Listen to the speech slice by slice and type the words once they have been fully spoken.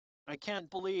I can't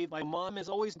believe my mom is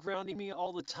always grounding me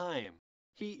all the time.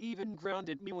 He even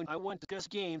grounded me when I went to Gus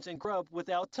Games and Grub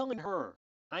without telling her.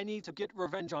 I need to get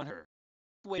revenge on her.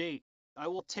 Wait, I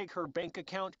will take her bank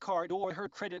account card or her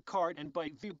credit card and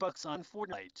buy V-Bucks on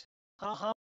Fortnite.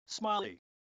 Haha, smiley.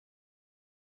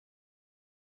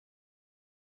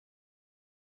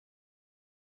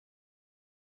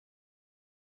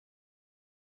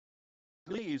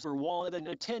 Leaves her wallet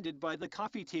unattended by the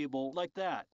coffee table like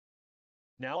that.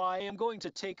 Now I am going to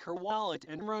take her wallet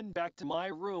and run back to my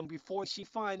room before she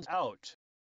finds out.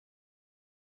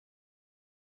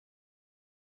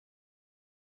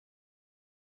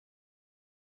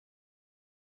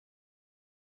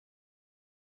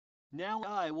 Now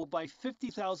I will buy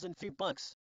 50,000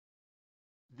 V-Bucks.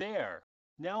 There.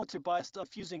 Now to buy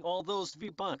stuff using all those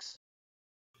V-Bucks.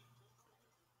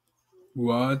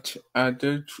 What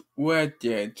other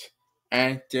Reddit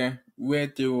and the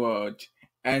Reddit world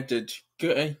added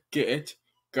good,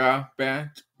 got bad,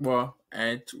 well,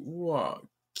 and what?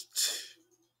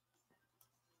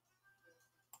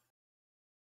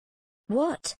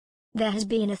 What? There has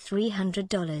been a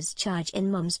 $300 charge in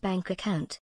Mom's bank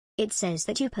account. It says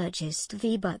that you purchased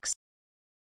V-Bucks.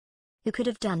 Who could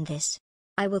have done this?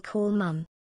 I will call Mum.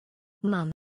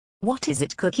 Mum. What is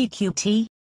it, Cookie Cutie?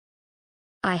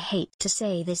 I hate to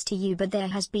say this to you, but there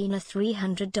has been a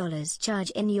 $300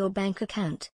 charge in your bank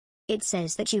account. It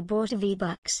says that you bought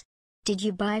V-Bucks. Did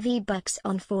you buy V-Bucks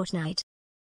on Fortnite?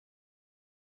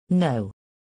 No.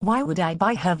 Why would I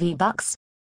buy her V-Bucks?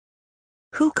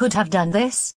 Who could have done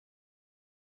this?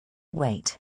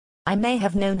 Wait. I may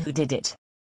have known who did it.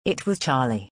 It was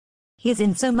Charlie. He is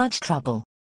in so much trouble.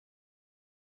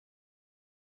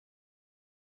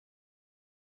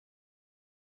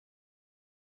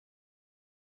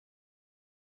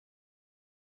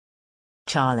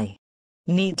 Charlie.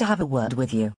 Need to have a word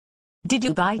with you. Did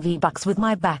you buy V-Bucks with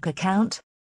my bank account?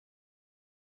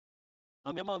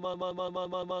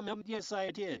 Yes,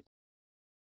 I did.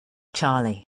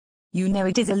 Charlie. You know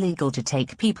it is illegal to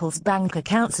take people's bank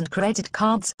accounts and credit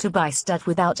cards to buy stuff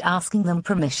without asking them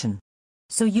permission.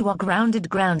 So you are grounded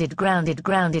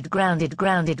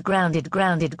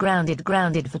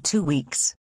for 2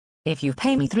 weeks. If you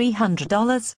pay me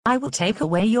 $300, I will take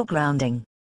away your grounding.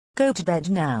 Go to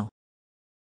bed now.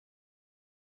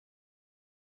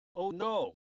 Oh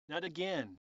no, not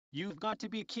again. You've got to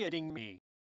be kidding me.